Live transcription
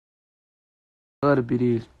Love the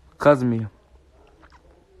BDs. Cousin me.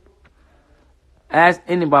 Ask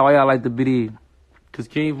anybody why y'all like the BD. Cause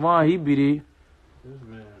King Von, he BD.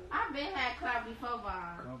 I've been had clout before,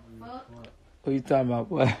 Von. Fuck. What you talking about,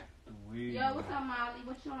 boy? Yo, what's up, Molly?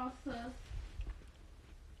 What you on, sis?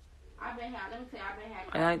 I've been had, let me tell you, I've been had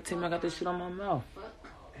clout. I ain't tell me I got this shit on my mouth. Fuck.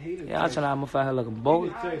 Yeah, I trying to have my fat head like a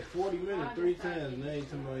boat. He takes 40 minutes 3 times, and they ain't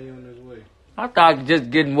talking about you on this way. I thought I was just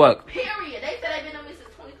getting what? Period. They said they been on me since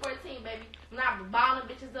 2014, baby. I'm not balling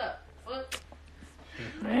bitches up. Fuck.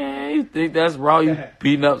 Man, you think that's raw? You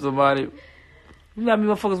beating up somebody? You know how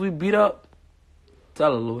many motherfuckers we beat up?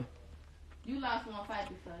 Tell her, Louis. You lost one fight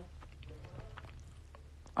before.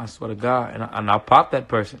 I swear to God, and I popped that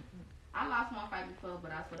person. I lost one fight before,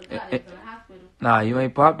 but I swear to God, they was in the hospital. Nah, you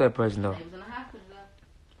ain't popped that person though. They was in the hospital, though.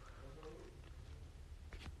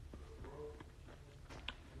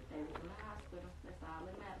 They was in the hospital. That's all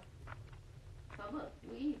that matters. So look,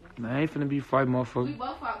 we even. Man, I ain't finna be fighting We motherfuckers.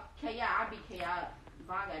 both fought K.I. I beat K.I.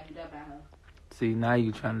 Von got beat up by her. See, now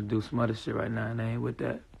you trying to do some other shit right now, and I ain't with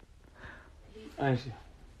that. Ain't you?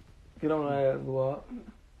 Get on the ass, Luau.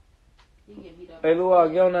 He get beat up. Hey, Luau,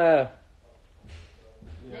 get on the ass.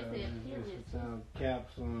 They said serious. Sound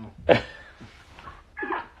caps on.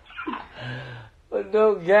 But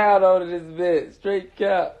no gown on this bitch. Straight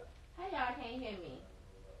cap. How y'all can't hear me?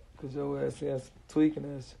 Cause your ass is tweaking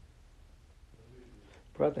us.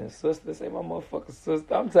 Brother and sister, this ain't my motherfucking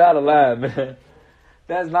sister. I'm tired of lying, man.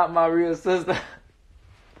 That's not my real sister.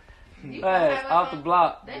 You Hey, off the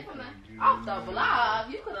block. They from the off the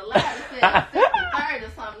block. You could have lied and said 63rd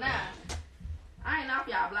or something now. I ain't off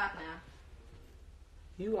y'all block now.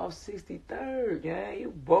 You off 63rd, gang. You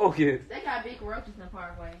bogus. They got big roaches in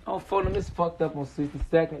Parkway. I'm phoning this fucked up on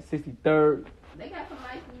 62nd, 63rd. They got some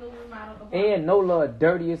nice new remodel. And no love,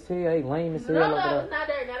 dirty as hell. They lame as hell. No over love there. is not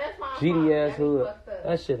dirty. Now that's my GD ass fault. hood. That be fucked up.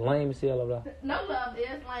 That shit lame as hell over there. No love is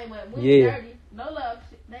lame, but we Yeah. dirty. No love,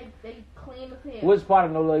 they clean as hell. Which part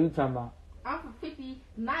of no love you talking about? I'm from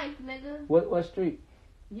 59th, nigga. What street?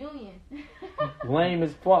 Union. Lame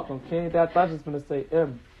as fuck. I'm kidding. I thought you was gonna say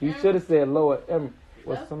M. You should have said lower M.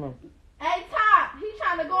 What's some of them? Hey, Top, he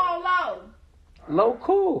trying to go on low. Low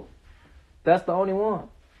cool. That's the only one.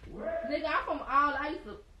 Nigga, I'm from all, I'm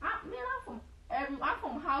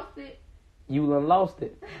from Houston. You done lost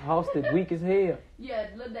it. Lost it weak as hell. Yeah,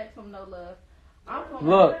 Lil Dex from No Love. I'm from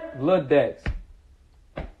Look, Lil Dex.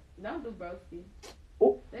 Don't do broski.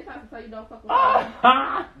 Ooh. They trying to tell you don't fuck with Polly.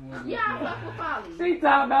 Ah! Yeah, I fuck with Polly. She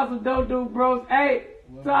talking about some don't do bros. Hey,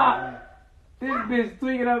 Top. This bitch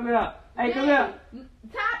tweaking up and up. Hey, come here.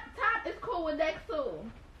 Top is cool with Dex too.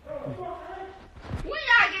 When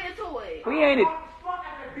y'all get into it? We ain't it.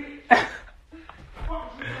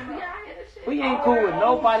 Yeah, We ain't cool with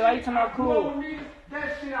nobody. Why you talking about cool?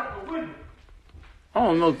 I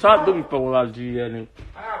don't know. Top do be fucking with a lot of G that nigga.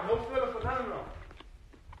 I have no feeling for none of them.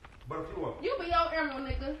 But if you want. You be your emerald,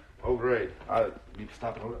 nigga. Oh, great. I be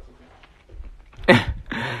stopping all that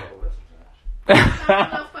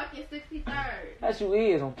I'm no fucking 63rd. That's you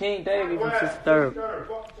is on King David from 63rd.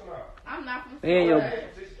 I'm not from Yeah, yo.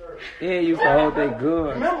 63rd. Yeah, you can hold that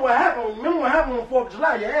good. Remember what happened on 4th of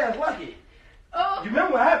July? Your ass lucky. Oh, You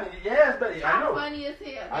remember what happened? Your ass better. I I'm know. funny as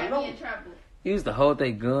hell. I Got know. me in trouble. You used to hold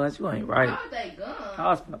their guns. You ain't right. Oh, they gone. I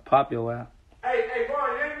was gonna pop your ass. Hey,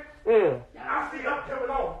 Vaughn, Yeah. I see up coming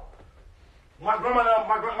on. My grandma,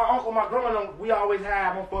 my uncle, my grandma, we always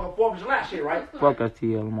had motherfucking 4th of July shit, right? Fuck that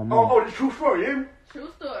TL, my mom. Oh, the true story, you hear me? True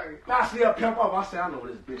story. I see her pimp up. I say, I know what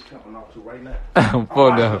this bitch pimping off to right now.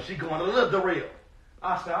 Fuck that. She going to live the real.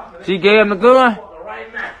 I said, She gave him the gun?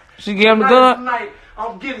 right now. She gave him the Right gun? tonight,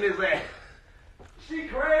 I'm getting his ass. She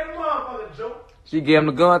crazy motherfucker, Joe. She gave him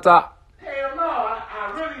the gun top? Hell no,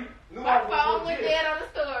 I really knew My I was phone going went to dead on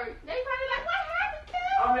the story. They probably like, what happened,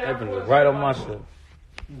 kid? That been right on my shit.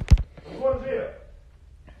 I'm going to jail.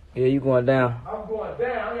 Yeah, you going down. I'm going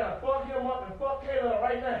down. I got to fuck him up and fuck Kayla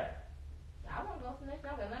right now. I wasn't going to snitch. I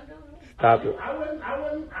got nothing to do with me. Stop it. I wouldn't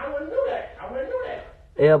do that. I wouldn't do that.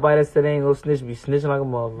 Everybody that said they ain't gonna snitch be snitching like a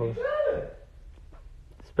motherfucker. Good.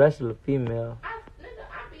 Especially a female. I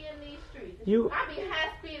be in these streets. You- I be high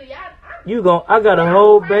speed. I got a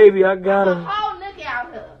whole baby. I I'm got a a whole nigga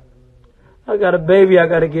out here. baby I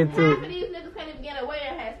gotta get Half to. of these niggas can't even get away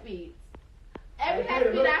at high speed. Every high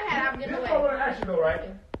speed I had, I'm getting This is what I away. want to ask you though, right?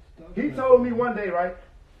 He told me one day, right?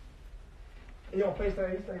 He on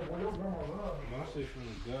FaceTime, he said, well, your grandma love me. My shit from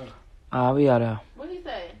the gun. We out there. What he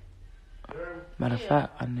say? Matter of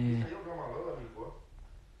fact, I need. Your grandma love me, boy.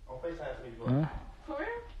 On FaceTime to me, boy. Huh? For real?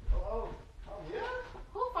 Oh, yeah?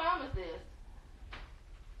 Who farm is this?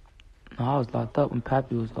 No, I was locked up when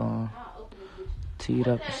Pappy was I'll open this bitch. teed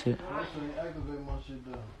up and shit. I should activate my shit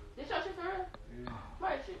though. This your shit for real? Yeah.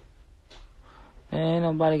 Merch it. Man, ain't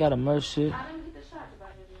nobody got a merch shit. I didn't get the shot about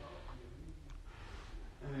it.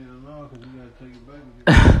 Hell no, because you got to take it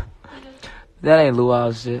back. That ain't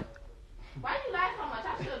luau shit. Why you lie so much?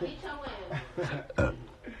 I should beat your ass.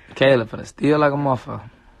 Kayla finna steal like a motherfucker.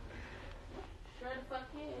 Sure the fuck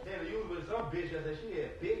is. Then you was some bitch that said she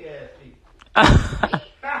had big ass feet.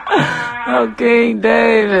 Oh, King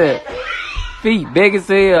David. Feet big as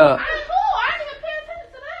hell. I ain't cool. I ain't even pay attention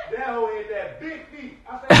to that. That hoe had that big feet. I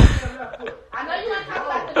said, I left foot. I know you want to talk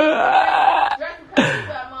about the dress because you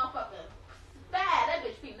got motherfucker. Bad. That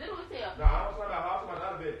bitch feet little as hell. No, I don't talk about her. I'm talking about the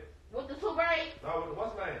other bitch. With the 2 braids? No, with the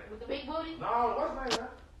what's her name? With the big booty? No, what's her name, man?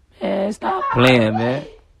 Man, stop playing, man.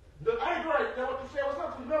 The ain't right. That what you said? What's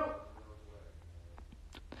up, you remember?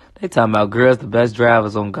 They talking about girls the best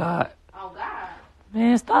drivers on God. Oh, God.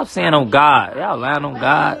 Man, stop saying on God. Y'all lying on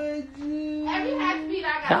God. Every half speed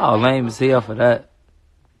I got. Y'all lame as hell for that.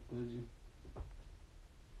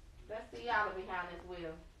 Let's see y'all behind this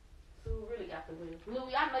wheel. Who really got the wheel?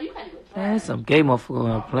 Louis, I know you can't even drive. Man, some gay motherfucker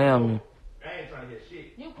gonna play on me. I ain't trying to hear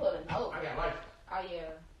shit. You put a note. I got license. Oh,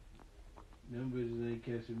 yeah. Them bitches ain't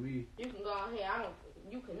catching me. You can go on here.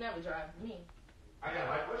 You can never drive me. I got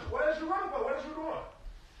license. What else you running for? What else you doing?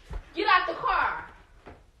 Get out the car.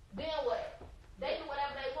 Then what? They do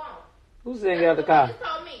whatever they want. Who said get out the car? He just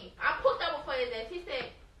told me. I put up before his ass. He said,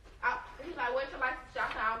 he's like, where's your license?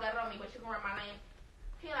 I said, I don't got it on me, but you can run my name.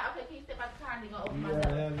 He like, okay, can you step out the car and then go open You my gotta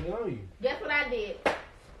door? have it on you. Guess what I did?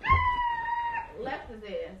 Left his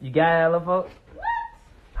ass. You got it, little folks? What?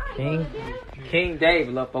 I ain't King? going to jail. King David,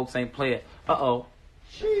 little folks ain't playing. Uh-oh.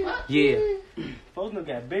 Fuck Yeah. Folks done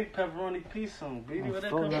got big pepperoni piece on, baby. Where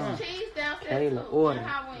that fuck come no. from? There's cheese downstairs Kayla, too. order. And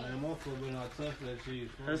hot wings. Man, motherfucker better not touch that cheese.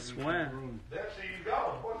 That's swine. That cheese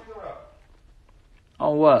gone. What you doing up?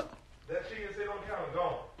 On what? That cheese sit on the counter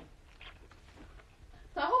gone.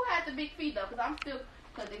 So who had the big feet though? Cause I'm still.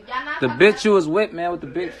 Cause if y'all not The talking bitch about- you was with, man, with the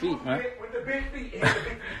big feet, man. With the big feet. Had the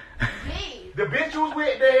big feet. Jeez. The bitch you was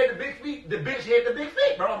with, they had the big feet. The bitch had the big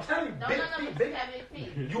feet, bro. I'm telling you, No, big no, feet, bitches big. have big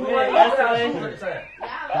feet. You want to look at our shoes at the time.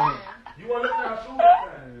 Y'all lying. You want to look at our shoes at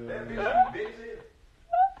the time. That bitch feet big as hell.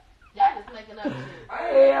 Y'all just making up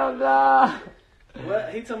shit. Hell nah.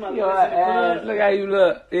 What? He talking about Your the bitch in the ass. club? Look how you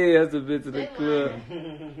look. Yeah, that's the bitch in the They club.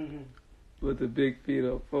 lying. With the big feet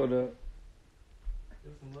up for the.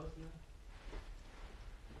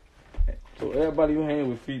 So everybody you hang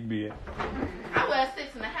with feet big. I wear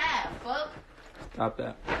 6.5. Fuck. Stop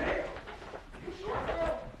that.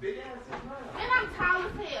 Big ass 6'9". And I'm tall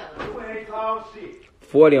as hell. You ain't tall shit.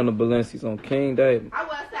 40 on the Balenci's on King David. I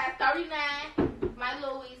wear size 39. My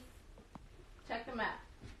Louis. Check them out.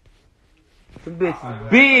 Them bitches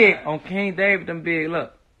big on King David. Them big.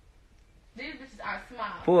 Look. These bitches are small.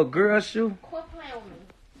 For a girl shoe, Quit playing with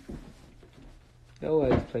me.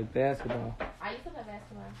 yo ass play basketball. I used to play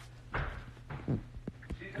basketball.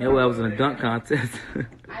 Yo ass was in a dunk contest.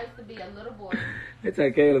 I used to be a little boy. They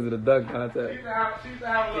take Kayla's in a dunk contest. She used to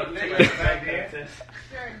have a little nigga in her back then.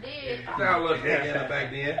 Sure did. She used to have a little nigga in her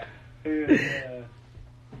back then.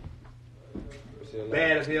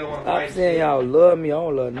 Bad as hell on the Stop white saying shit. y'all love me. I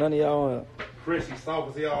don't love none of y'all. Chrissy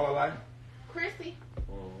soft as hell all her life. Chrissy.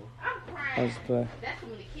 I'm I crying. just play. That's too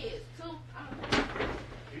many kids, too. I'm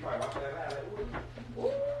She probably watched that live like, ooh.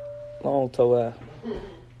 ooh. Long toe ass.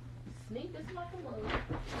 Sneak this like a move.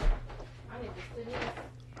 I need to sit in this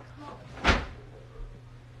car.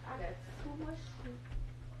 I got too much shit.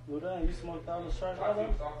 Well, then, you smoked all the sharks Soft out of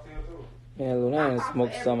as hell too. Man, Luna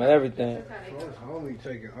smoked some of everything. That's how they go. Homie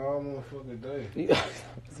taking all motherfucking day.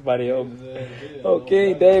 Somebody home. His ass dead.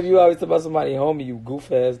 Okay, Dave, you always talk about somebody homie, you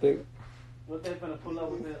goof ass nigga. What they finna pull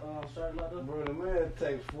up with that shark like that? Bro, the man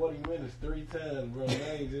takes 40 minutes 3 times, bro. Now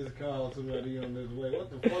he just called somebody on this way. What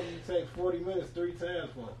the fuck you take 40 minutes 3 times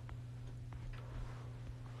for?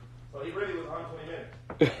 So he really was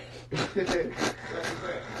 120 minutes.